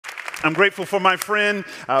I'm grateful for my friend,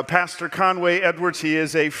 Pastor Conway Edwards. He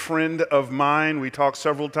is a friend of mine. We talk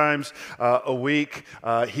several times a week.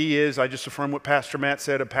 He is, I just affirm what Pastor Matt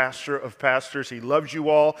said, a pastor of pastors. He loves you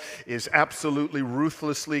all, is absolutely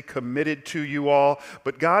ruthlessly committed to you all.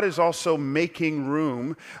 But God is also making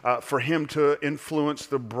room for him to influence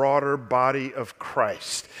the broader body of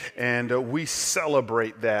Christ. And we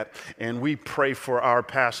celebrate that. And we pray for our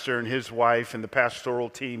pastor and his wife and the pastoral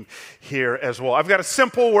team here as well. I've got a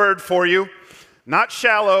simple word for you, not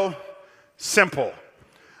shallow, simple.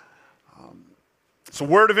 It's a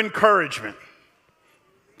word of encouragement.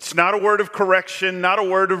 It's not a word of correction, not a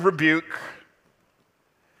word of rebuke,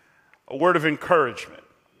 a word of encouragement.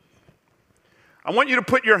 I want you to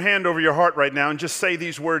put your hand over your heart right now and just say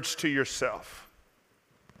these words to yourself.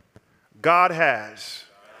 God has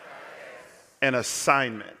an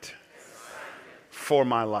assignment for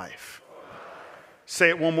my life. Say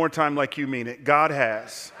it one more time like you mean it. God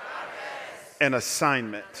has an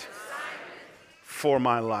assignment for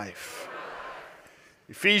my life.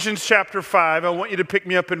 Ephesians chapter 5, I want you to pick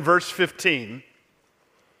me up in verse 15.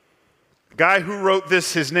 The guy who wrote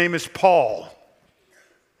this, his name is Paul.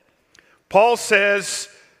 Paul says,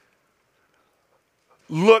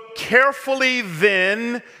 "Look carefully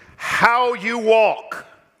then how you walk,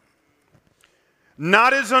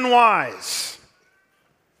 not as unwise,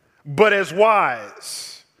 but as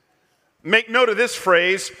wise." Make note of this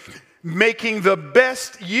phrase, making the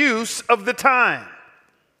best use of the time,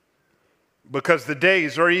 because the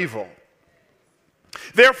days are evil.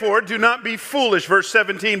 Therefore, do not be foolish, verse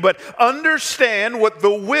 17, but understand what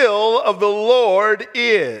the will of the Lord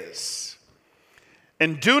is.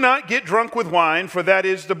 And do not get drunk with wine, for that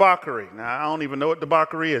is debauchery. Now, I don't even know what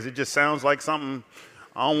debauchery is. It just sounds like something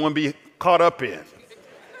I don't want to be caught up in.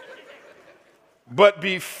 But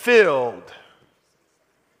be filled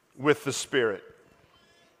with the Spirit,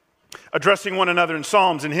 addressing one another in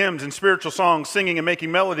psalms and hymns and spiritual songs, singing and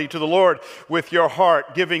making melody to the Lord with your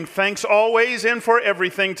heart, giving thanks always and for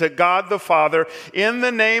everything to God the Father in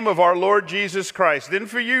the name of our Lord Jesus Christ. Then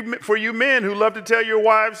for you men who love to tell your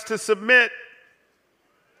wives to submit,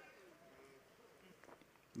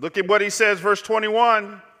 look at what he says, verse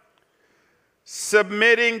 21,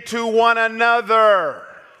 submitting to one another.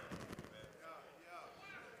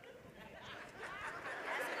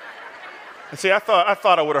 And see, I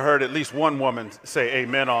thought I would have heard at least one woman say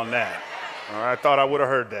amen on that. All right, I thought I would have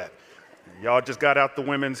heard that. Y'all just got out the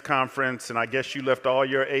women's conference, and I guess you left all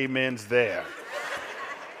your amens there.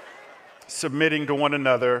 Submitting to one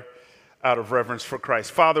another out of reverence for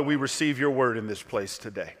Christ. Father, we receive your word in this place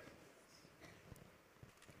today.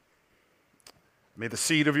 May the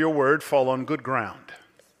seed of your word fall on good ground.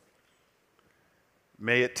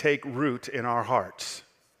 May it take root in our hearts.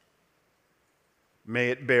 May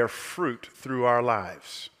it bear fruit through our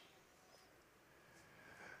lives.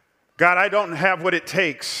 God, I don't have what it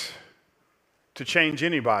takes to change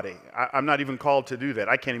anybody. I'm not even called to do that.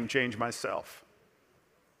 I can't even change myself.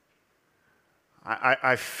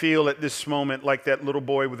 I feel at this moment like that little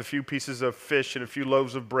boy with a few pieces of fish and a few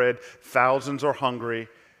loaves of bread. Thousands are hungry.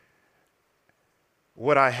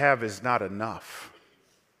 What I have is not enough.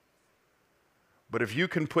 But if you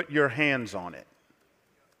can put your hands on it,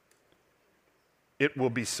 it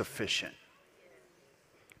will be sufficient.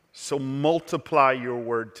 So multiply your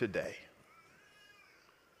word today.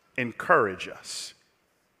 Encourage us.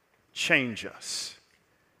 Change us.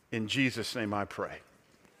 In Jesus' name I pray.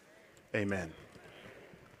 Amen.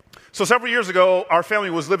 So several years ago, our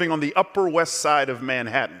family was living on the Upper West Side of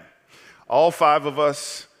Manhattan. All five of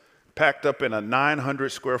us packed up in a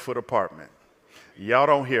 900 square foot apartment. Y'all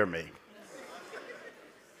don't hear me.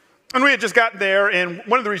 And we had just gotten there, and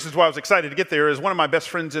one of the reasons why I was excited to get there is one of my best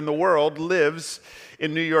friends in the world lives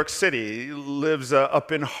in New York City. He lives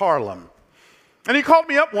up in Harlem. And he called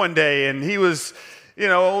me up one day, and he was,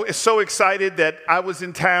 so excited that I was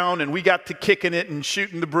in town, and we got to kicking it and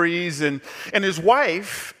shooting the breeze. And his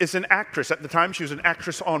wife is an actress. At the time, she was an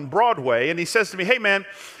actress on Broadway. And he says to me, "Hey, man,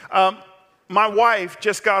 my wife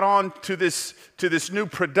just got on to this new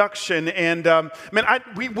production, and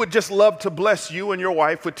we would just love to bless you and your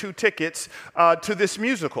wife with 2 tickets to this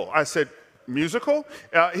musical." I said, "Musical?"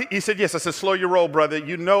 He said, "Yes." I said, "Slow your roll, brother.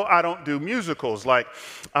 You know I don't do musicals. Like,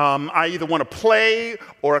 I either want a play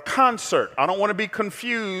or a concert. I don't want to be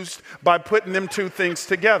confused by putting them 2 things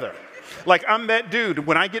together. Like, I'm that dude.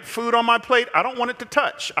 When I get food on my plate, I don't want it to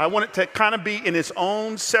touch. I want it to kind of be in its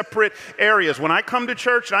own separate areas. When I come to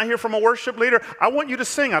church and I hear from a worship leader, I want you to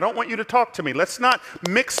sing. I don't want you to talk to me. Let's not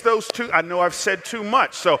mix those two. I know I've said too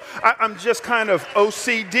much. So I'm just kind of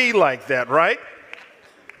OCD like that, right?"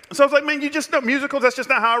 So I was like, man, you just know musicals, that's just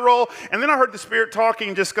not how I roll. And then I heard the Spirit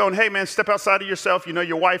talking, just going, hey, man, step outside of yourself. You know,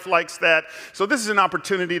 your wife likes that. So this is an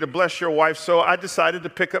opportunity to bless your wife. So I decided to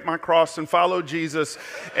pick up my cross and follow Jesus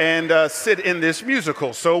and sit in this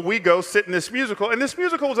musical. So we go sit in this musical. And this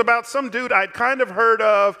musical was about some dude I'd kind of heard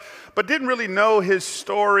of, but didn't really know his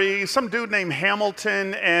story. Some dude named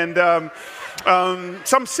Hamilton. And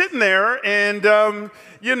so I'm sitting there and,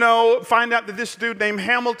 find out that this dude named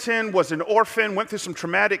Hamilton was an orphan, went through some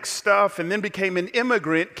traumatic stuff, and then became an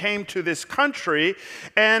immigrant, came to this country.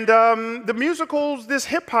 And the musical's this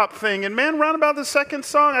hip-hop thing. And, man, round about the second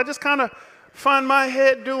song, I just kind of find my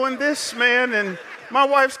head doing this, man. And my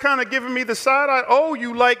wife's kind of giving me the side eye. Oh,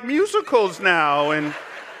 you like musicals now. And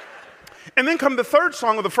then come the third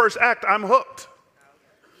song of the first act, I'm hooked.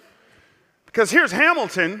 Because here's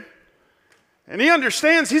Hamilton, and he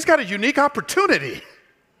understands he's got a unique opportunity.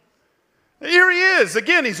 Here he is.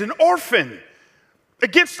 Again, he's an orphan.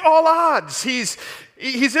 Against all odds, he's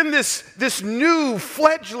in this new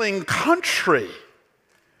fledgling country.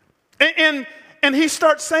 And he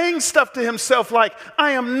starts saying stuff to himself like,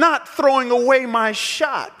 I am not throwing away my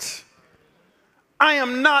shot. I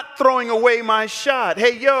am not throwing away my shot.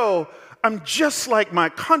 Hey, yo, I'm just like my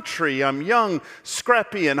country. I'm young,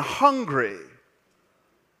 scrappy, and hungry.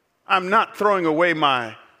 I'm not throwing away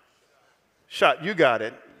my shot. You got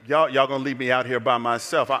it. Y'all gonna leave me out here by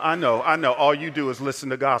myself. I know. All you do is listen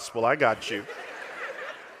to gospel. I got you.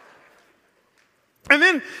 And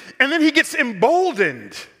then he gets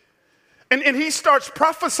emboldened. And he starts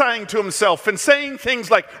prophesying to himself and saying things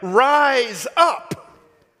like, rise up.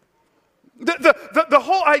 The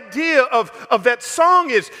whole idea of that song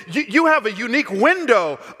is you have a unique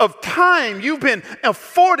window of time. You've been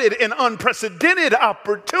afforded an unprecedented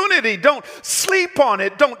opportunity. Don't sleep on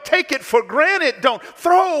it. Don't take it for granted. Don't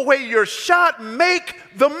throw away your shot. Make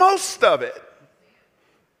the most of it.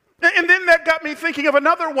 And then that got me thinking of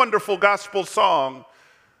another wonderful gospel song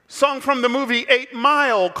from the movie 8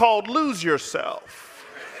 Mile called Lose Yourself.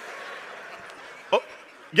 Oh,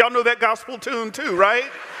 y'all know that gospel tune too, right?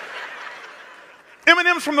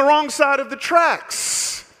 Eminem's from the wrong side of the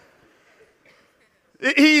tracks.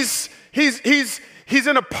 He's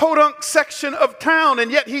in a podunk section of town,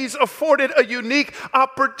 and yet he's afforded a unique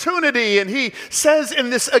opportunity. And he says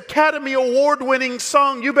in this Academy Award-winning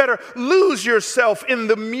song, you better lose yourself in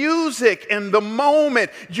the music and the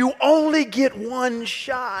moment. You only get one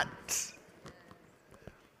shot.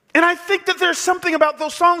 And I think that there's something about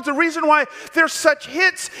those songs. The reason why they're such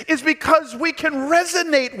hits is because we can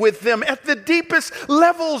resonate with them at the deepest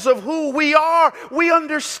levels of who we are. We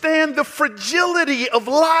understand the fragility of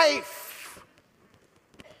life.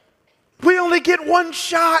 We only get one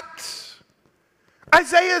shot.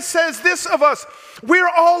 Isaiah says this of us, we're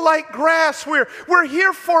all like grass. We're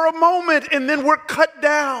here for a moment and then we're cut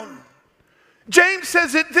down. James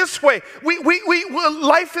says it this way,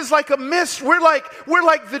 life is like a mist. We're like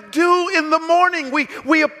the dew in the morning.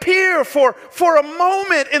 We appear for a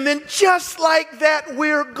moment and then just like that,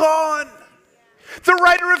 we're gone. The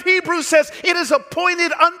writer of Hebrews says, it is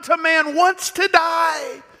appointed unto man once to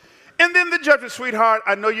die. And then the judgment, sweetheart,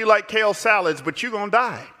 I know you like kale salads, but you're going to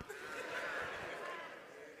die.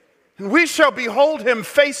 And we shall behold him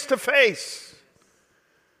face to face.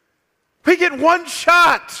 We get one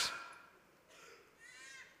shot.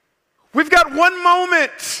 We've got one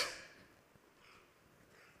moment.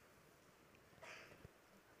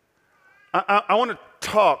 I want to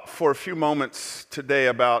talk for a few moments today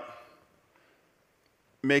about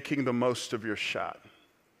making the most of your shot.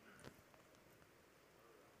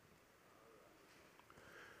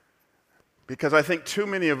 Because I think too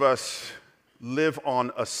many of us live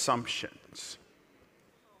on assumptions.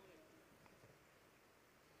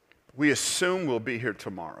 We assume we'll be here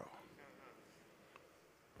tomorrow.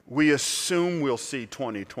 We assume we'll see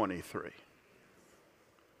 2023.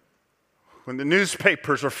 When the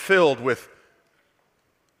newspapers are filled with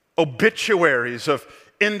obituaries of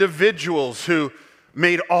individuals who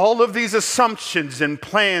made all of these assumptions and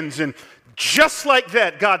plans, and just like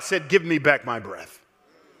that, God said, give me back my breath.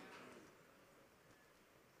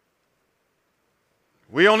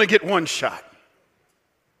 We only get one shot.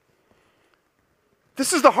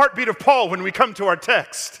 This is the heartbeat of Paul when we come to our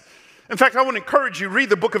text. In fact, I want to encourage you, read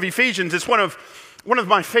the book of Ephesians. It's one of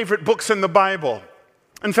my favorite books in the Bible.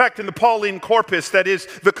 In fact, in the Pauline corpus, that is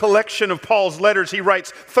the collection of Paul's letters, he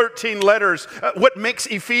writes 13 letters. What makes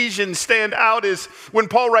Ephesians stand out is when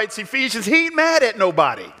Paul writes Ephesians, he ain't mad at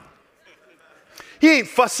nobody. He ain't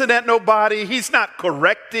fussing at nobody. He's not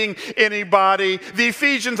correcting anybody. The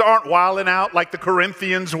Ephesians aren't wilding out like the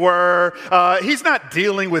Corinthians were. He's not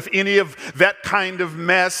dealing with any of that kind of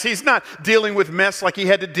mess. He's not dealing with mess like he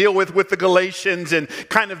had to deal with the Galatians and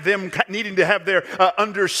kind of them needing to have their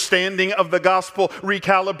understanding of the gospel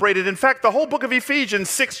recalibrated. In fact, the whole book of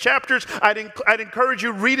Ephesians, 6 chapters, I'd encourage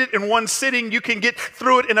you, read it in one sitting. You can get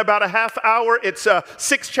through it in about a half hour. It's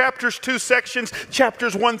 6 chapters, 2 sections.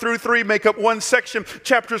 Chapters 1 through 3 make up one section.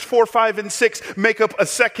 Chapters 4, 5, and 6 make up a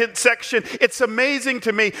second section. It's amazing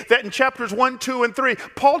to me that in chapters 1, 2, and 3,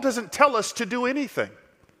 Paul doesn't tell us to do anything.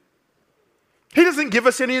 He doesn't give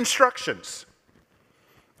us any instructions.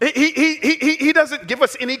 He doesn't give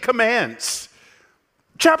us any commands.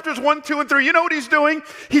 Chapters 1, 2, and 3, you know what he's doing?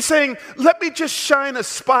 He's saying, let me just shine a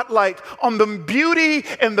spotlight on the beauty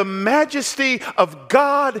and the majesty of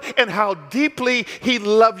God and how deeply he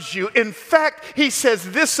loves you. In fact, he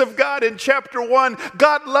says this of God in chapter 1,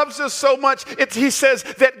 God loves us so much, he says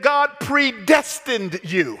that God predestined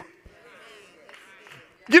you.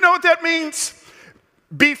 You know what that means?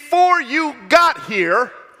 Before you got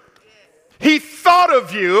here, he thought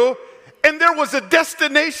of you and there was a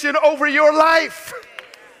destination over your life.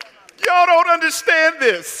 Y'all don't understand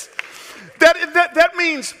this. That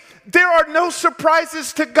means there are no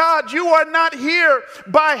surprises to God. You are not here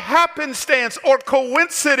by happenstance or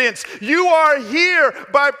coincidence. You are here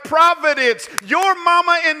by providence. Your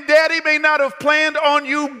mama and daddy may not have planned on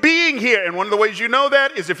you being here. And one of the ways you know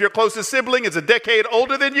that is if your closest sibling is a decade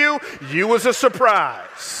older than you was a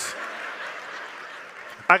surprise.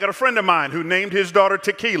 I got a friend of mine who named his daughter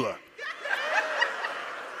Tequila.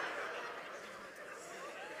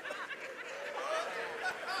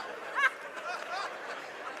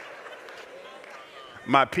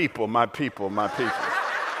 My people, my people, my people.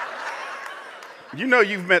 You know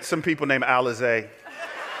you've met some people named Alizé.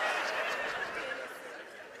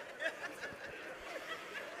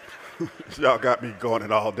 Y'all got me going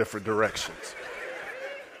in all different directions.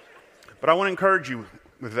 But I want to encourage you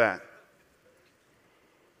with that.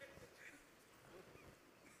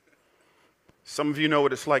 Some of you know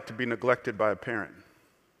what it's like to be neglected by a parent.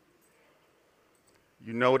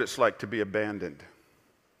 You know what it's like to be abandoned.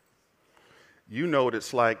 You know what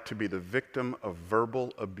it's like to be the victim of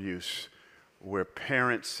verbal abuse where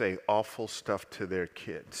parents say awful stuff to their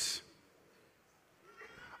kids.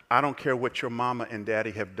 I don't care what your mama and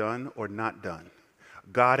daddy have done or not done.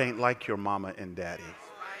 God ain't like your mama and daddy.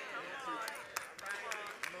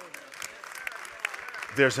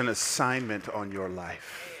 There's an assignment on your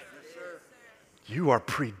life. You are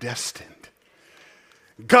predestined.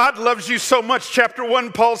 God loves you so much, chapter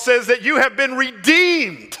 1, Paul says, that you have been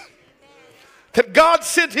redeemed. That God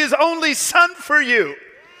sent his only son for you.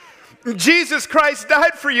 Jesus Christ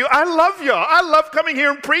died for you. I love y'all. I love coming here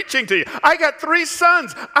and preaching to you. I got 3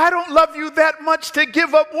 sons. I don't love you that much to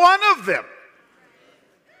give up one of them.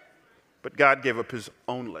 But God gave up his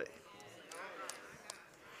only.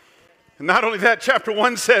 And not only that, chapter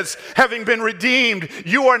 1 says, having been redeemed,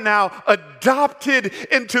 you are now adopted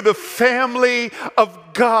into the family of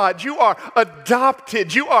God. You are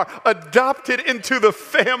adopted. You are adopted into the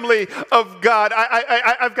family of God.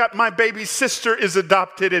 I've got my baby sister is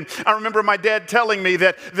adopted. And I remember my dad telling me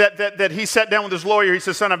that he sat down with his lawyer. He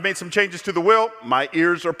said, son, I've made some changes to the will. My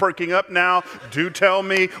ears are perking up now. Do tell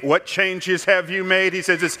me, what changes have you made? He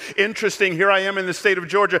says, it's interesting. Here I am in the state of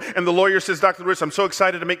Georgia. And the lawyer says, Dr. Lewis, I'm so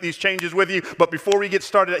excited to make these changes with you. But before we get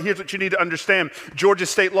started, here's what you need to understand. Georgia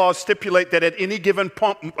state laws stipulate that at any given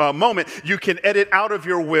moment, you can edit out of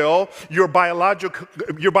your will your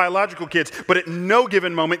biological kids, but at no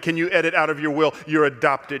given moment can you edit out of your will your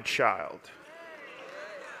adopted child.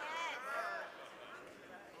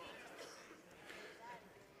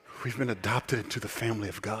 We've been adopted into the family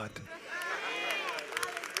of God.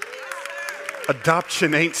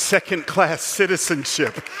 Adoption ain't second-class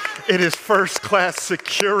citizenship. It is first-class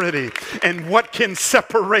security. And what can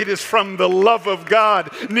separate us from the love of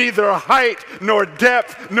God? Neither height nor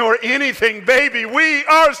depth nor anything. Baby, we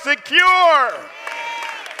are secure.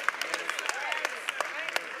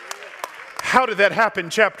 How did that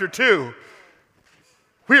happen? Chapter 2.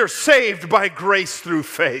 We are saved by grace through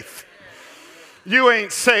faith. You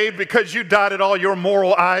ain't saved because you dotted all your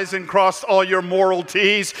moral I's and crossed all your moral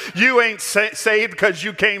T's. You ain't saved because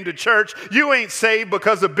you came to church. You ain't saved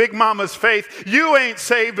because of Big Mama's faith. You ain't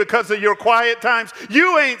saved because of your quiet times.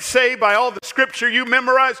 You ain't saved by all the scripture you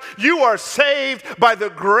memorized. You are saved by the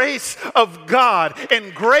grace of God.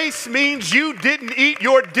 And grace means you didn't eat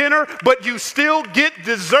your dinner, but you still get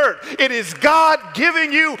dessert. It is God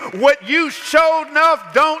giving you what you sure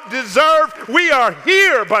enough don't deserve. We are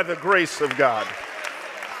here by the grace of God.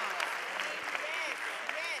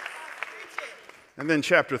 And then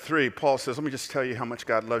chapter 3, Paul says, let me just tell you how much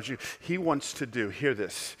God loves you. He wants to do, hear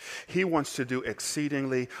this, he wants to do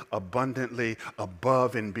exceedingly, abundantly,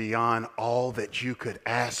 above and beyond all that you could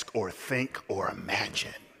ask or think or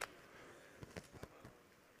imagine.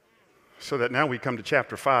 So that now we come to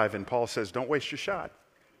chapter 5 and Paul says, don't waste your shot.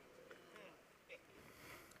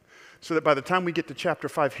 So that by the time we get to chapter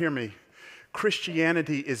 5, hear me,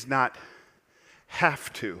 Christianity is not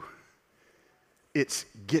have to, it's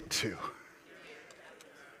get to.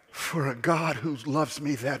 For a God who loves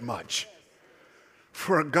me that much,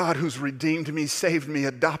 for a God who's redeemed me, saved me,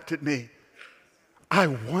 adopted me, I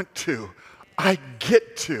want to, I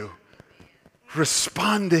get to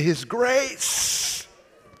respond to his grace.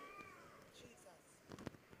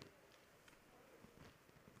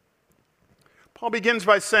 Paul begins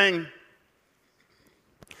by saying,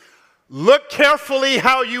 look carefully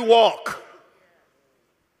how you walk.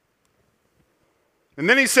 And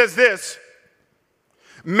then he says this,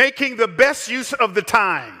 making the best use of the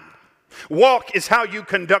time. Walk is how you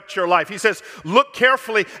conduct your life. He says, look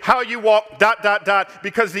carefully how you walk, ...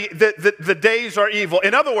 because the days are evil.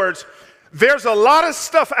 In other words, there's a lot of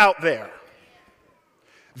stuff out there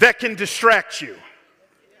that can distract you.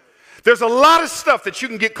 There's a lot of stuff that you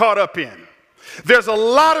can get caught up in. There's a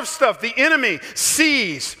lot of stuff. The enemy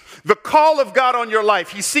sees the call of God on your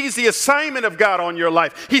life. He sees the assignment of God on your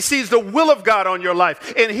life. He sees the will of God on your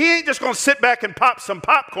life. And he ain't just going to sit back and pop some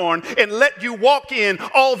popcorn and let you walk in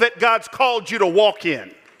all that God's called you to walk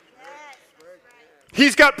in.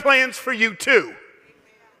 He's got plans for you too.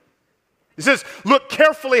 He says, look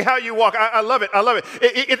carefully how you walk. I love it. I love it.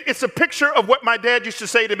 It's a picture of what my dad used to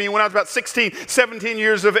say to me when I was about 16, 17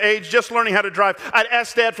 years of age, just learning how to drive. I'd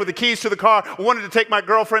ask Dad for the keys to the car, wanted to take my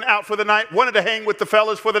girlfriend out for the night, wanted to hang with the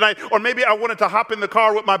fellas for the night, or maybe I wanted to hop in the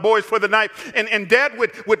car with my boys for the night. And Dad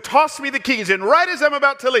would toss me the keys, and right as I'm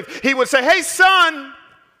about to leave, he would say, hey, son,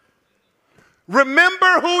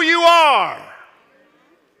 remember who you are.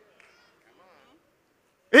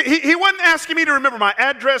 He wasn't asking me to remember my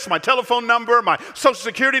address, my telephone number, my social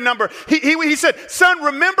security number. He said, son,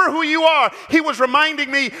 remember who you are. He was reminding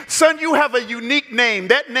me, son, you have a unique name.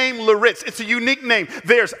 That name, Laritz, it's a unique name.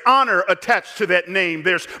 There's honor attached to that name.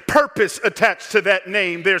 There's purpose attached to that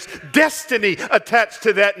name. There's destiny attached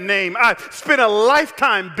to that name. I spent a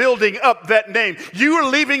lifetime building up that name. You are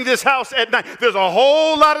leaving this house at night. There's a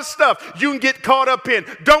whole lot of stuff you can get caught up in.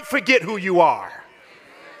 Don't forget who you are.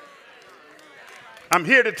 I'm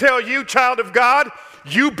here to tell you, child of God,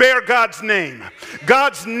 you bear God's name.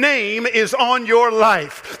 God's name is on your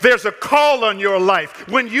life. There's a call on your life.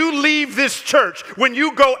 When you leave this church, when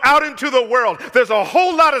you go out into the world, there's a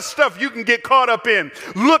whole lot of stuff you can get caught up in.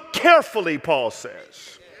 Look carefully, Paul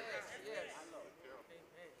says,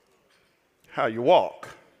 how you walk.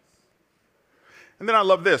 And then I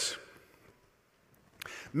love this.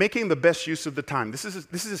 Making the best use of the time. This is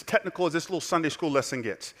as technical as this little Sunday school lesson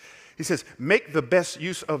gets. He says, make the best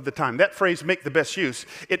use of the time. That phrase, make the best use,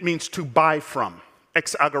 it means to buy from.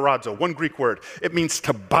 Ex agorazo, one Greek word. It means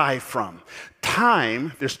to buy from.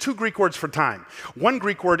 Time, there's two Greek words for time. One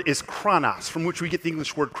Greek word is chronos, from which we get the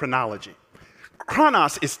English word chronology.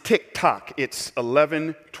 Chronos is tick-tock. It's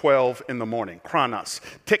 11:12 in the morning. Chronos.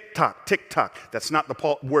 Tick-tock, tick-tock. That's not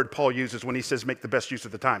the word Paul uses when he says make the best use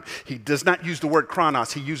of the time. He does not use the word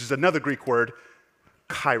chronos. He uses another Greek word,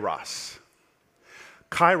 kairos.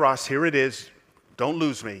 Kairos, here it is. Don't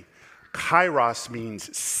lose me. Kairos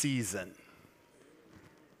means season.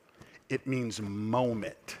 It means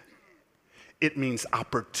moment. It means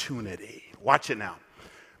opportunity. Watch it now.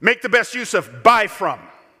 Make the best use of buy from.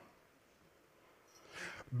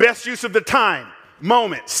 Best use of the time,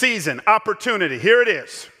 moment, season, opportunity. Here it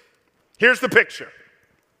is. Here's the picture.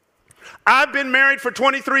 I've been married for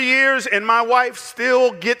 23 years and my wife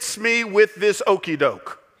still gets me with this okey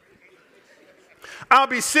doke. I'll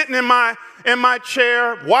be sitting in my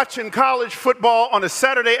chair watching college football on a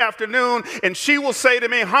Saturday afternoon, and she will say to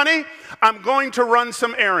me, honey, I'm going to run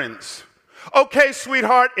some errands. Okay,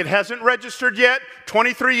 sweetheart, it hasn't registered yet,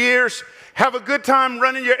 23 years. Have a good time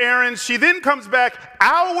running your errands. She then comes back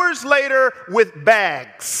hours later with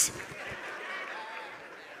bags.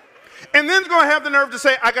 And then's going to have the nerve to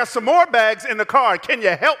say, I got some more bags in the car. Can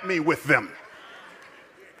you help me with them?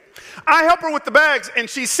 I help her with the bags, and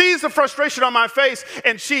she sees the frustration on my face,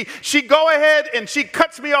 and she go ahead and she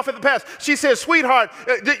cuts me off at the pass. She says, sweetheart,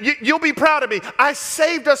 you'll be proud of me. I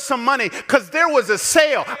saved us some money because there was a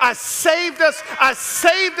sale. I saved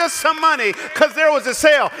us some money because there was a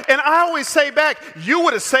sale. And I always say back, you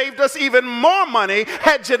would have saved us even more money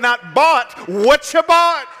had you not bought what you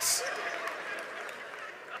bought.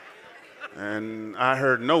 And I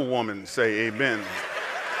heard no woman say amen.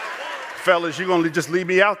 Fellas, you gonna just leave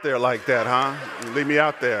me out there like that, huh? Leave me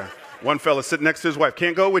out there. One fella sitting next to his wife.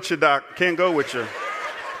 Can't go with you, Doc. Can't go with you.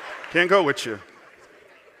 Can't go with you.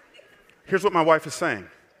 Here's what my wife is saying.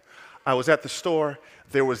 I was at the store.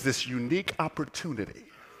 There was this unique opportunity.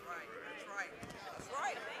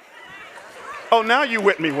 Oh, now you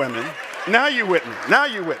with me, women. Now you with me. Now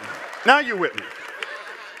you with me. Now you with me.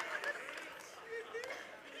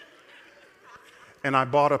 And I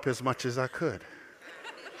bought up as much as I could.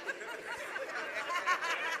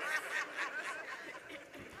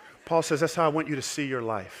 Paul says, that's how I want you to see your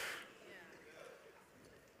life.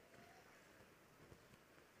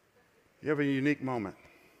 You have a unique moment.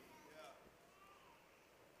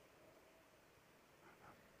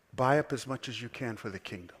 Buy up as much as you can for the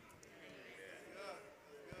kingdom.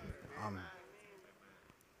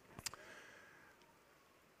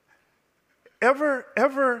 Ever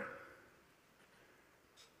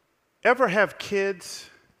have kids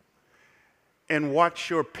and watch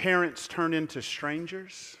your parents turn into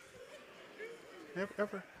strangers?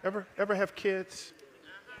 Ever have kids?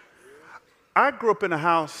 I grew up in a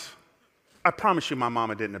house, I promise you my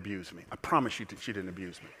mama didn't abuse me. I promise you she didn't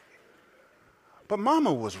abuse me. But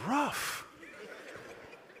mama was rough.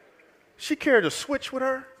 She carried a switch with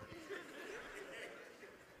her.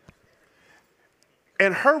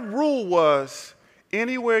 And her rule was,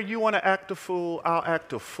 anywhere you want to act a fool, I'll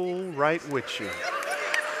act a fool right with you.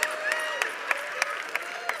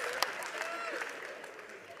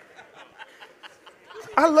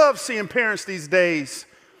 I love seeing parents these days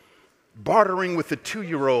bartering with the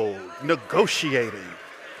 2-year-old, negotiating.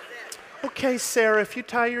 Okay, Sarah, if you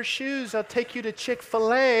tie your shoes, I'll take you to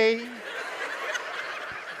Chick-fil-A.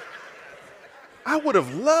 I would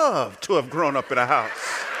have loved to have grown up in a house.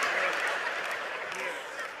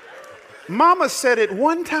 Mama said it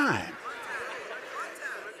one time.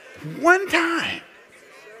 One time.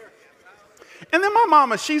 And then my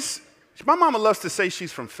mama loves to say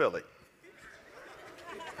she's from Philly.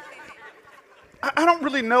 I don't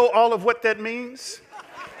really know all of what that means,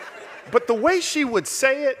 but the way she would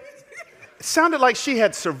say it, it sounded like she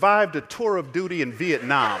had survived a tour of duty in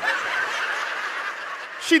Vietnam.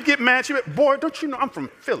 She'd get mad. She'd be, boy, don't you know I'm from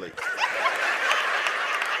Philly?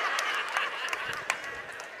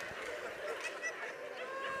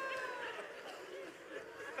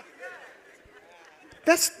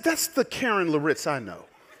 That's the Karen Laritz I know.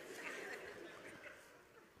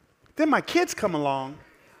 Then my kids come along.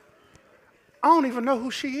 I don't even know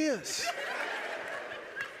who she is.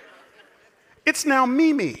 It's now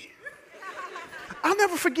Mimi. I'll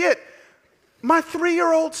never forget my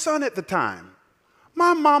 3-year-old son at the time.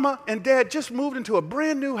 My mama and dad just moved into a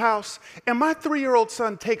brand new house, and my 3-year-old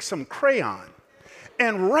son takes some crayon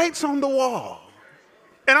and writes on the wall.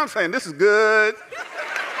 And I'm saying, this is good.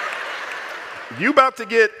 You about to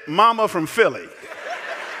get mama from Philly.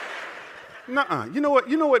 Nuh-uh. You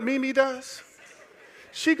know what Mimi does?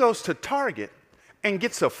 She goes to Target and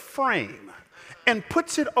gets a frame and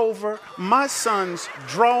puts it over my son's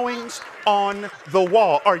drawings on the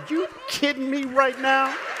wall. Are you kidding me right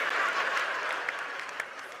now?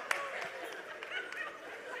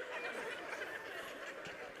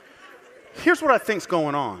 Here's what I think's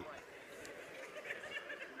going on.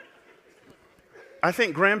 I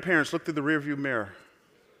think grandparents look through the rearview mirror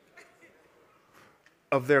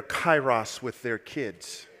of their kairos with their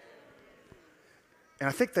kids. And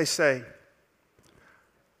I think they say,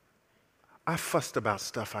 I fussed about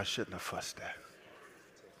stuff I shouldn't have fussed at.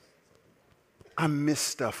 I missed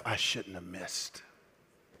stuff I shouldn't have missed.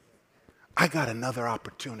 I got another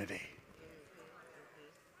opportunity.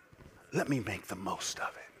 Let me make the most of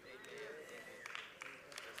it.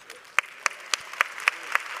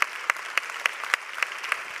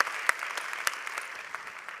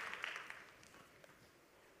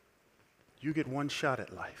 You get one shot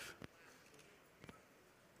at life.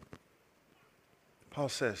 Paul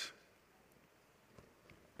says,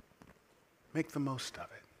 make the most of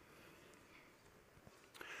it.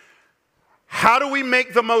 How do we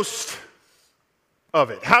make the most of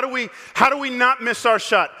it? How do we not miss our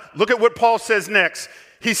shot? Look at what Paul says next.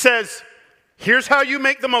 He says, here's how you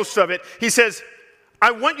make the most of it. He says, I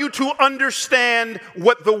want you to understand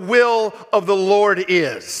what the will of the Lord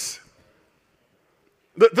is.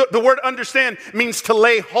 The word understand means to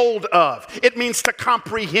lay hold of. It means to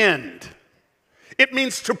comprehend. It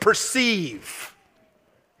means to perceive.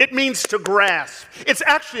 It means to grasp. It's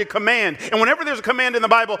actually a command. And whenever there's a command in the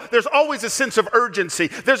Bible, there's always a sense of urgency.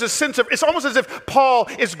 There's a sense of, it's almost as if Paul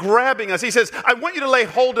is grabbing us. He says, I want you to lay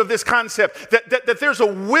hold of this concept that there's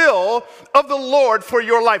a will of the Lord for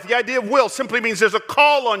your life. The idea of will simply means there's a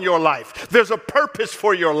call on your life. There's a purpose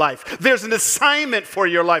for your life. There's an assignment for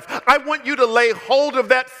your life. I want you to lay hold of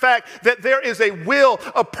that fact that there is a will,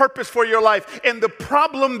 a purpose for your life. And the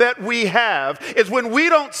problem that we have is when we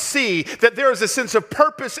don't see that there is a sense of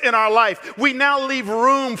purpose in our life, we now leave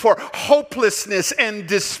room for hopelessness and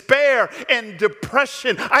despair and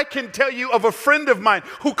depression. I can tell you of a friend of mine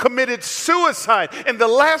who committed suicide, and the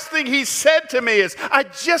last thing he said to me is, I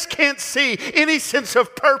just can't see any sense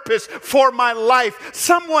of purpose for my life.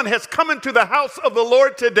 Someone has come into the house of the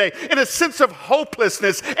Lord today in a sense of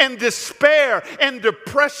hopelessness and despair and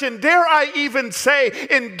depression. Dare I even say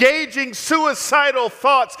engaging suicidal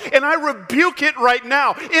thoughts, and I rebuke it right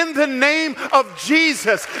now in the name of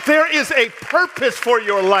Jesus. There is a purpose for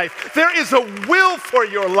your life. There is a will for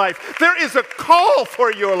your life. There is a call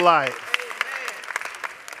for your life.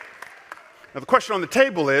 Now, the question on the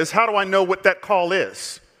table is, how do I know what that call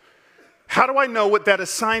is? How do I know what that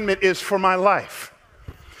assignment is for my life?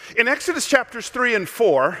 In Exodus chapters 3 and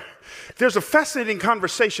 4, there's a fascinating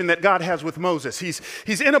conversation that God has with Moses.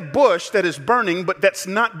 He's in a bush that is burning, but that's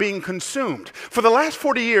not being consumed. For the last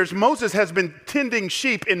 40 years, Moses has been tending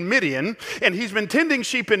sheep in Midian, and he's been tending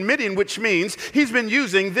sheep in Midian, which means he's been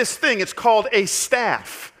using this thing. It's called a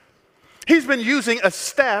staff. He's been using a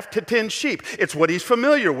staff to tend sheep. It's what he's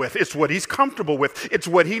familiar with. It's what he's comfortable with. It's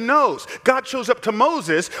what he knows. God shows up to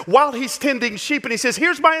Moses while he's tending sheep, and he says,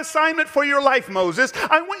 here's my assignment for your life, Moses.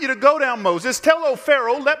 I want you to go down, Moses. Tell, O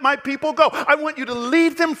Pharaoh, let my people go. I want you to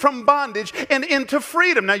lead them from bondage and into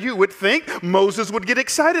freedom. Now, you would think Moses would get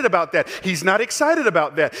excited about that. He's not excited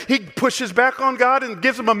about that. He pushes back on God and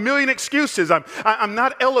gives him a million excuses. I'm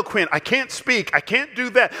not eloquent. I can't speak. I can't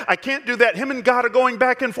do that. I can't do that. Him and God are going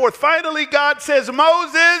back and forth. Finally, God says,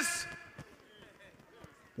 Moses,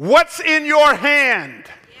 what's in your hand?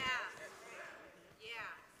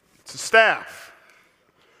 It's a staff.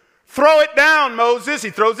 Throw it down, Moses.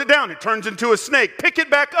 He throws it down. It turns into a snake. Pick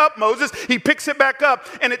it back up, Moses. He picks it back up,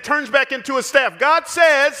 and it turns back into a staff. God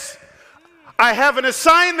says, I have an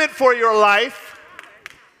assignment for your life,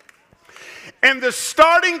 and the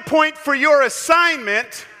starting point for your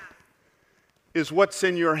assignment is what's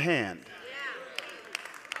in your hand.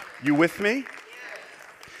 You with me?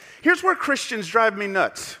 Here's where Christians drive me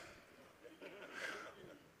nuts.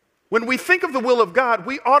 When we think of the will of God,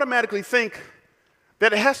 we automatically think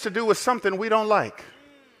that it has to do with something we don't like.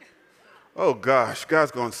 Oh gosh,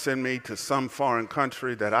 God's going to send me to some foreign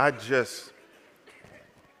country that I just...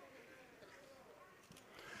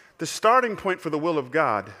 The starting point for the will of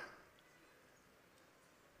God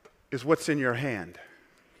is what's in your hand.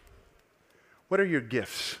 What are your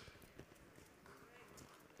gifts?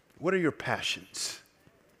 What are your passions?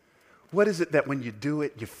 What is it that when you do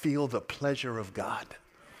it, you feel the pleasure of God?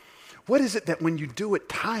 What is it that when you do it,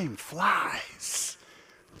 time flies?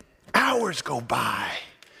 Hours go by,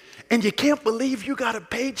 and you can't believe you got a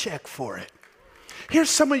paycheck for it.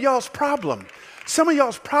 Here's some of y'all's problem. Some of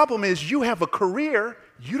y'all's problem is you have a career,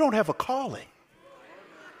 you don't have a calling.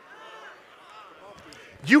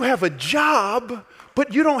 You have a job,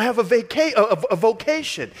 but you don't have a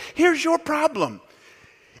vocation. Here's your problem.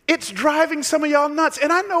 It's driving some of y'all nuts.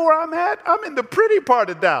 And I know where I'm at. I'm in the pretty part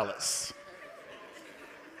of Dallas.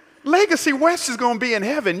 Legacy West is going to be in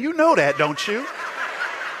heaven. You know that, don't you?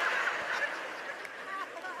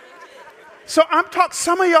 So I'm talking,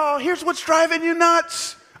 some of y'all, here's what's driving you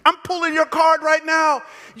nuts. I'm pulling your card right now.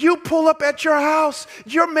 You pull up at your house.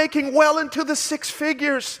 You're making well into the six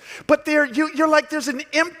figures. But you're like, there's an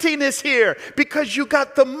emptiness here because you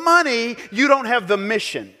got the money, you don't have the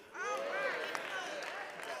mission.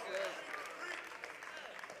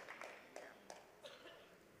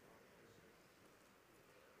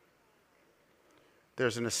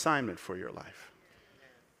 There's an assignment for your life.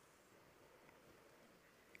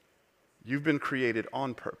 You've been created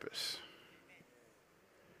on purpose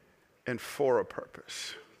and for a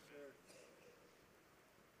purpose.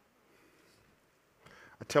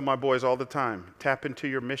 I tell my boys all the time, tap into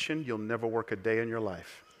your mission, you'll never work a day in your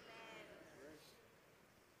life.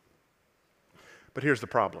 But here's the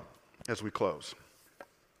problem as we close.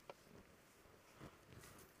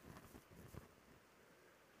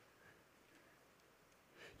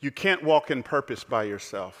 You can't walk in purpose by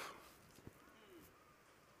yourself.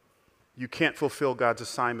 You can't fulfill God's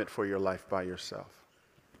assignment for your life by yourself.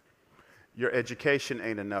 Your education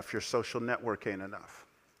ain't enough. Your social network ain't enough.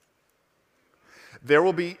 There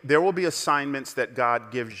will be assignments that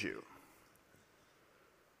God gives you.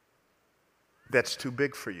 that's too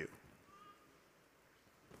big for you.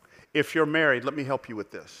 If you're married, let me help you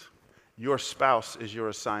with this. Your spouse is your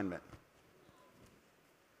assignment.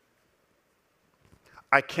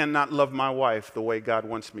 I cannot love my wife the way God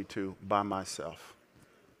wants me to by myself.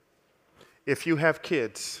 If you have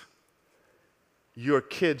kids, your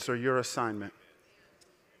kids are your assignment.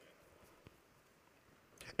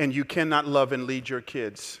 And you cannot love and lead your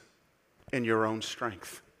kids in your own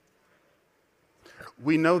strength.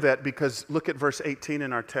 We know that because look at verse 18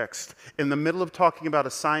 in our text. In the middle of talking about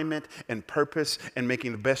assignment and purpose and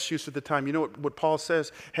making the best use of the time, you know what Paul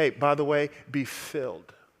says? Hey, by the way, be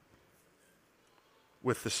filled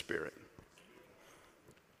with the Spirit.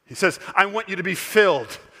 He says, I want you to be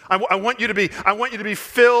filled. I want you to be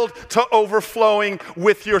filled to overflowing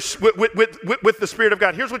with the Spirit of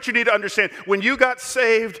God. Here's what you need to understand. When you got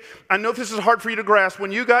saved, I know this is hard for you to grasp.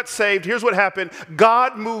 When you got saved, here's what happened.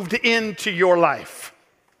 God moved into your life.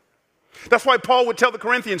 That's why Paul would tell the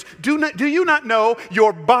Corinthians, do you not know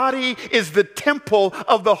your body is the temple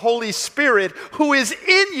of the Holy Spirit who is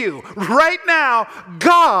in you? Right now,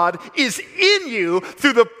 God is in you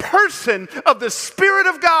through the person of the Spirit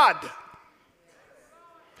of God.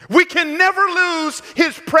 We can never lose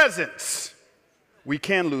his presence. We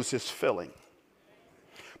can lose his filling.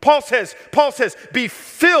 Paul says, be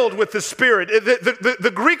filled with the Spirit.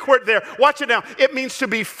 The Greek word there, watch it now, it means to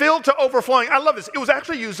be filled to overflowing. I love this. It was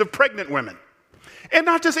actually used of pregnant women. And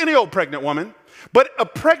not just any old pregnant woman, but a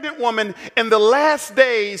pregnant woman in the last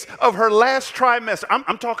days of her last trimester.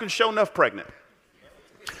 I'm talking show enough pregnant.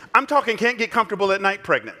 I'm talking can't get comfortable at night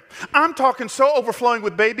pregnant. I'm talking so overflowing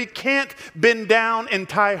with baby, can't bend down and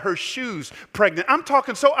tie her shoes pregnant. I'm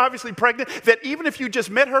talking so obviously pregnant that even if you just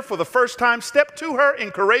met her for the first time, step to her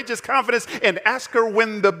in courageous confidence and ask her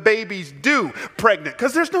when the baby's due pregnant,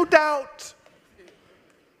 because there's no doubt.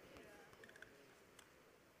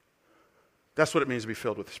 That's what it means to be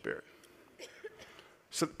filled with the Spirit.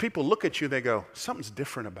 So people look at you, they go, something's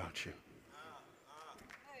different about you.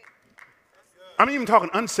 I'm even talking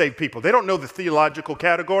unsaved people. They don't know the theological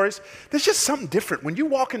categories. There's just something different. When you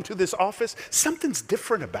walk into this office, something's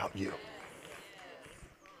different about you.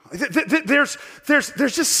 There's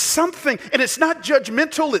just something, and it's not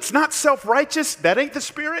judgmental. It's not self-righteous. That ain't the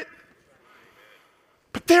Spirit.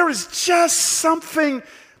 But there is just something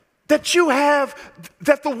that you have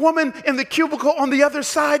that the woman in the cubicle on the other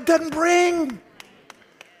side doesn't bring.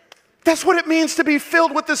 That's what it means to be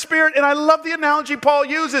filled with the Spirit. And I love the analogy Paul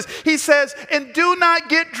uses. He says, and do not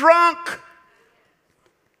get drunk,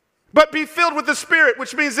 but be filled with the Spirit,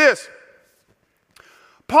 which means this.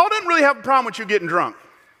 Paul didn't really have a problem with you getting drunk.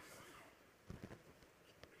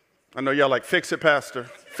 I know y'all like, fix it, Pastor.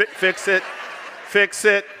 Fix it. Fix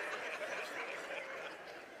it.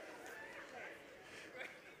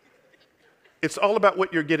 It's all about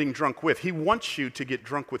what you're getting drunk with. He wants you to get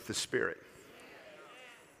drunk with the Spirit.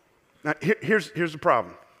 Now, here's the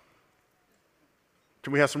problem.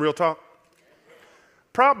 Can we have some real talk?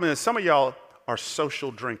 Problem is, some of y'all are social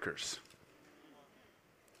drinkers.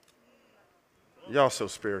 Y'all so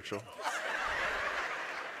spiritual.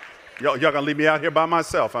 Y'all gonna leave me out here by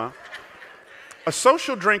myself, huh? A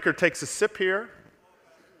social drinker takes a sip here,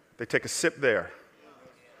 they take a sip there.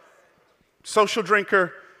 Social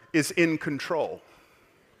drinker is in control.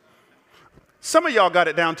 Some of y'all got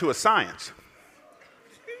it down to a science.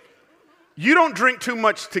 You don't drink too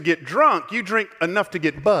much to get drunk. You drink enough to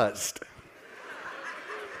get buzzed.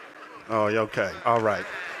 Oh, okay. All right.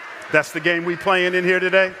 That's the game we playing in here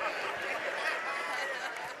today?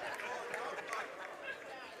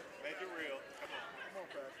 Make it real. Come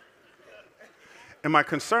on, and my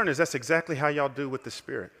concern is that's exactly how y'all do with the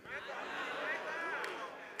Spirit.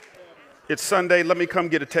 It's Sunday. Let me come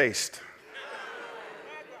get a taste.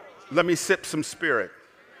 Let me sip some Spirit.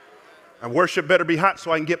 And worship better be hot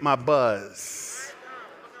so I can get my buzz.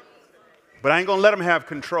 But I ain't going to let them have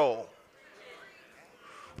control.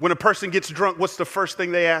 When a person gets drunk, what's the first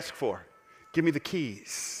thing they ask for? Give me the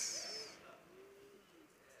keys.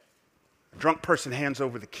 A drunk person hands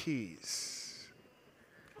over the keys.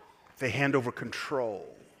 They hand over control.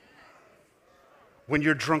 When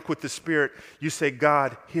you're drunk with the Spirit, you say,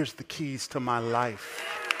 God, here's the keys to my life.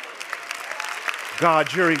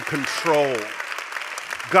 God, you're in control.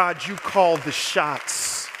 God, you call the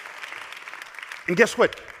shots. And guess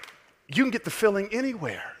what? You can get the filling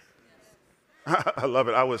anywhere. I love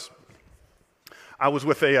it. I was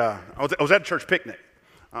with I was at a church picnic.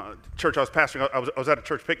 Church I was pastoring, I was at a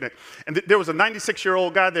church picnic. And there was a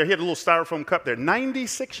 96-year-old guy there. He had a little styrofoam cup there.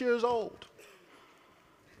 96 years old.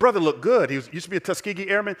 Brother looked good. He used to be a Tuskegee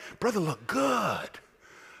Airman. Brother looked good.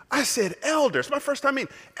 I said, Elder, it's my first time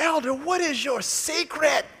meeting. Elder, what is your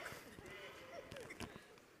secret?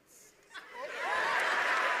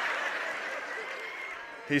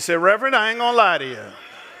 He said, Reverend, I ain't gonna lie to you.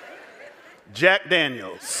 Jack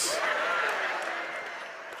Daniels.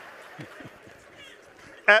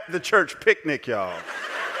 At the church picnic, y'all.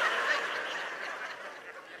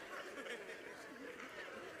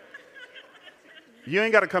 You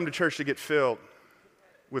ain't got to come to church to get filled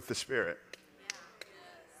with the Spirit.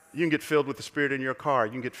 You can get filled with the Spirit in your car.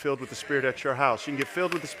 You can get filled with the Spirit at your house. You can get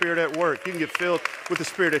filled with the Spirit at work. You can get filled with the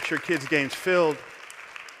Spirit at your kids' games. Filled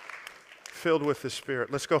with the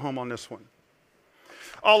Spirit. Let's go home on this one.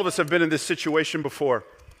 All of us have been in this situation before.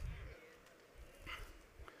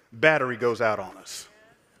 Battery goes out on us.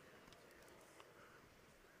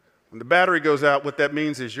 When the battery goes out, what that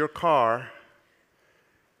means is your car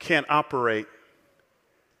can't operate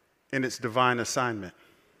in its divine assignment.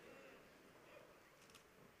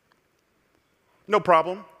 No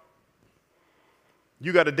problem.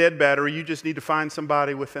 You got a dead battery, you just need to find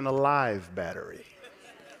somebody with an alive battery.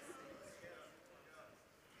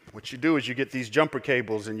 What you do is you get these jumper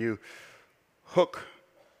cables and you hook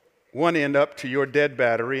one end up to your dead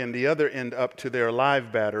battery and the other end up to their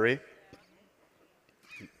live battery.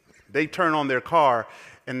 They turn on their car,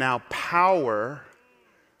 and now power,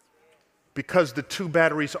 because the two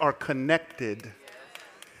batteries are connected,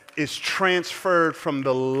 is transferred from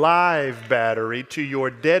the live battery to your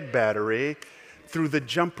dead battery through the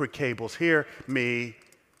jumper cables. Hear me.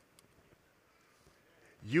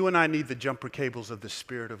 You and I need the jumper cables of the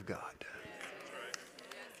Spirit of God.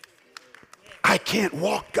 I can't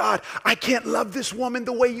walk, God. I can't love this woman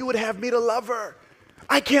the way you would have me to love her.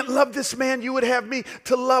 I can't love this man you would have me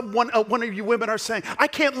to love, one of you women are saying. I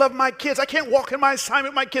can't love my kids. I can't walk in my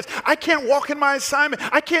assignment with my kids. I can't walk in my assignment.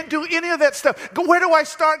 I can't do any of that stuff. Where do I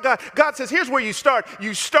start, God? God says, here's where you start.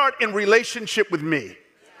 You start in relationship with me.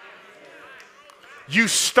 You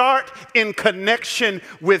start in connection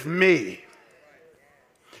with me.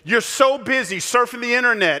 You're so busy surfing the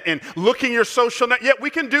internet and looking your social net. Yeah, we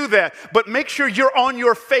can do that, but make sure you're on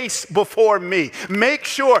your face before me. Make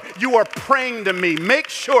sure you are praying to me. Make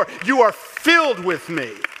sure you are filled with me.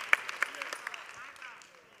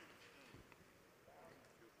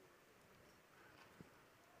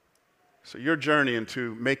 So your journey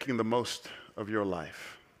into making the most of your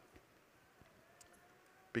life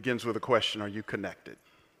begins with a question: are you connected?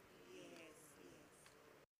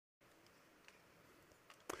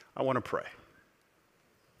 I want to pray.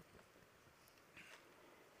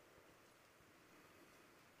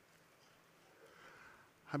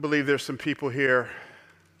 I believe there's some people here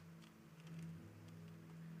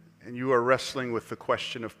and you are wrestling with the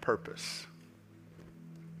question of purpose.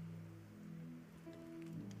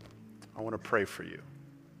 I want to pray for you.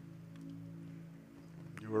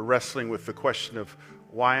 You are wrestling with the question of,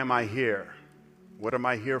 why am I here? What am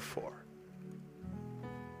I here for?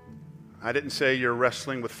 I didn't say you're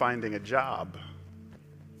wrestling with finding a job.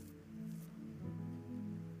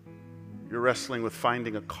 You're wrestling with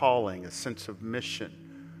finding a calling, a sense of mission,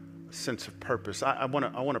 a sense of purpose. I want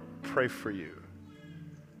to pray for you.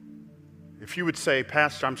 If you would say,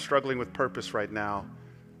 Pastor, I'm struggling with purpose right now,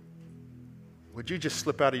 would you just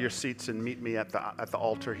slip out of your seats and meet me at the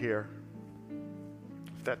altar here?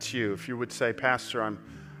 If that's you, if you would say, Pastor,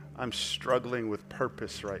 I'm struggling with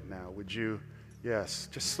purpose right now, would you? Yes,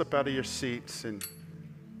 just slip out of your seats and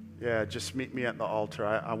just meet me at the altar.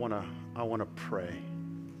 I want to pray.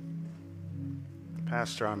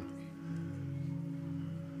 Pastor, I'm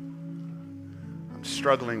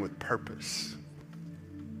struggling with purpose.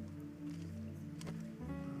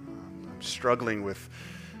 I'm struggling with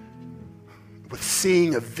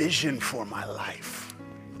seeing a vision for my life.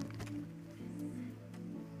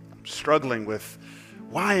 I'm struggling with,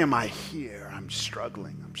 why am I here? I'm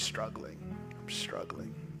struggling. I'm struggling.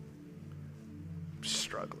 Struggling. I'm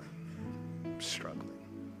struggling. I'm struggling.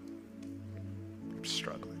 I'm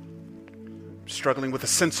struggling. I'm struggling with a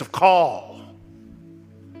sense of call.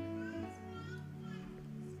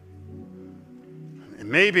 And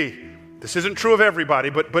maybe this isn't true of everybody,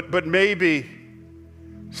 but maybe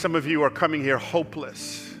some of you are coming here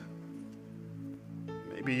hopeless.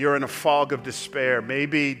 Maybe you're in a fog of despair.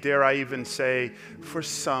 Maybe, dare I even say, for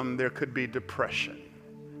some there could be depression.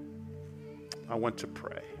 I want to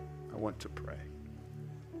pray. I want to pray.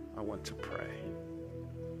 I want to pray.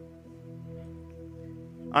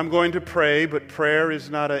 I'm going to pray, but prayer is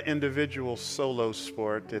not an individual solo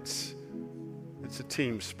sport. It's a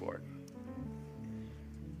team sport.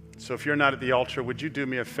 So if you're not at the altar, would you do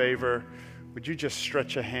me a favor? Would you just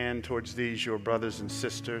stretch a hand towards these, your brothers and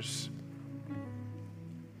sisters?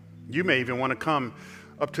 You may even want to come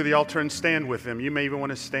up to the altar and stand with them. You may even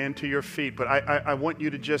want to stand to your feet, but I want you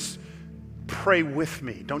to just pray with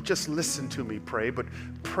me. Don't just listen to me pray, but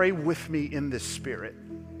pray with me in this spirit.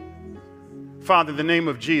 Father, in the name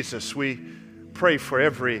of Jesus, we pray for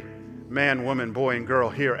every man, woman, boy, and girl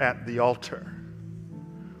here at the altar.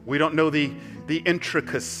 We don't know the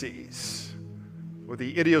intricacies or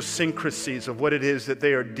the idiosyncrasies of what it is that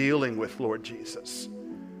they are dealing with, Lord Jesus.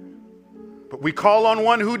 But we call on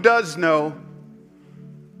one who does know.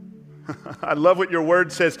 I love what your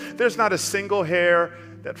word says. There's not a single hair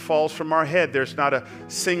that falls from our head. There's not a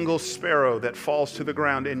single sparrow that falls to the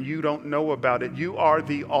ground, and you don't know about it. You are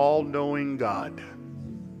the all-knowing God.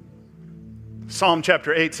 Psalm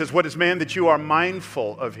chapter 8 says, what is man that you are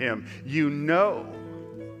mindful of him? You know.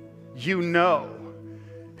 You know.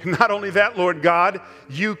 Not only that, Lord God,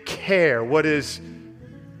 you care. What is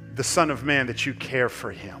the Son of Man that you care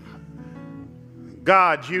for him?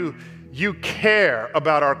 God, you care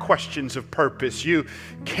about our questions of purpose. You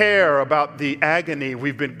care about the agony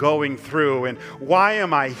we've been going through, and why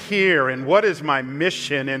am I here, and what is my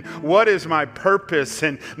mission, and what is my purpose,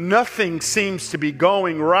 and nothing seems to be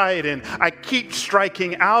going right, and I keep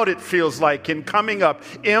striking out, it feels like, and coming up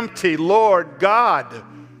empty. Lord God,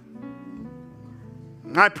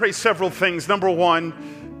 I pray several things. Number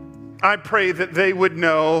one, I pray that they would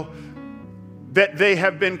know that they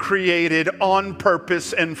have been created on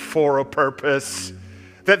purpose and for a purpose,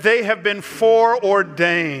 that they have been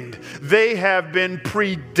foreordained, they have been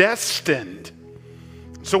predestined.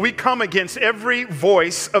 So we come against every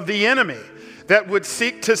voice of the enemy that would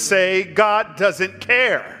seek to say God doesn't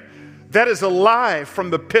care. That is a lie from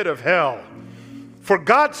the pit of hell. For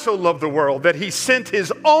God so loved the world that he sent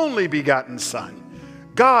his only begotten Son.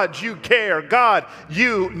 God, you care. God,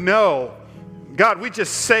 you know. God, we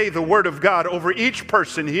just say the word of God over each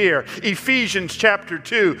person here. Ephesians chapter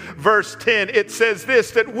 2, verse 10, it says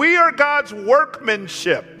this, that we are God's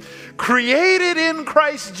workmanship, created in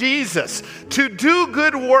Christ Jesus to do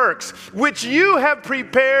good works, which you have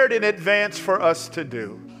prepared in advance for us to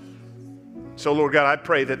do. So, Lord God, I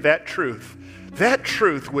pray that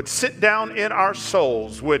truth would sit down in our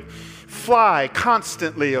souls, would fly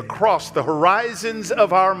constantly across the horizons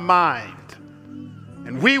of our mind,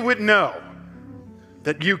 and we would know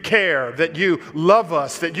that you care, that you love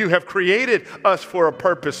us, that you have created us for a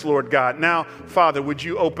purpose, Lord God. Now, Father, would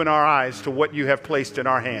you open our eyes to what you have placed in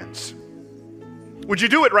our hands? Would you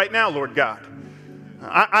do it right now, Lord God?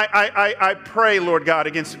 I pray, Lord God,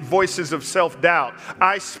 against voices of self-doubt.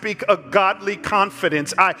 I speak a godly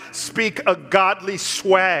confidence. I speak a godly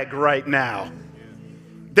swag right now.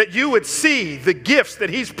 That you would see the gifts that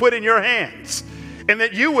he's put in your hands, and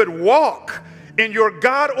that you would walk in your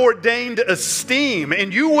God-ordained esteem,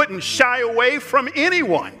 and you wouldn't shy away from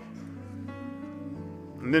anyone.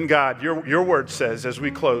 And then God, your word says as we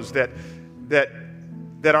close that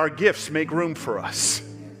our gifts make room for us.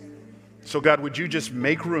 So God, would you just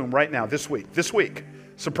make room right now this week,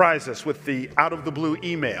 surprise us with the out of the blue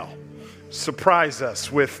email. Surprise us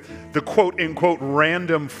with the quote-unquote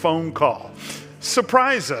random phone call.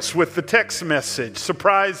 Surprise us with the text message.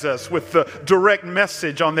 Surprise us with the direct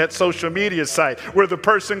message on that social media site where the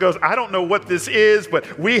person goes, I don't know what this is,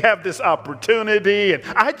 but we have this opportunity, and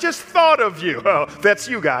I just thought of you. Oh, that's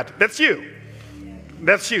you, God. That's you.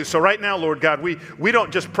 That's you. So right now, Lord God, we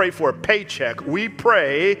don't just pray for a paycheck. We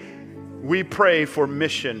pray for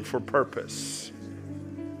mission, for purpose,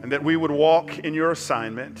 and that we would walk in your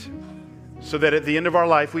assignment, so that at the end of our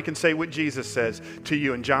life, we can say what Jesus says to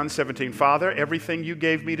you in John 17, Father, everything you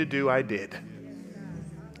gave me to do, I did.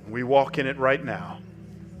 We walk in it right now.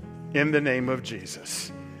 In the name of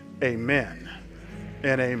Jesus. Amen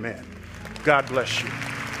and amen. God bless you.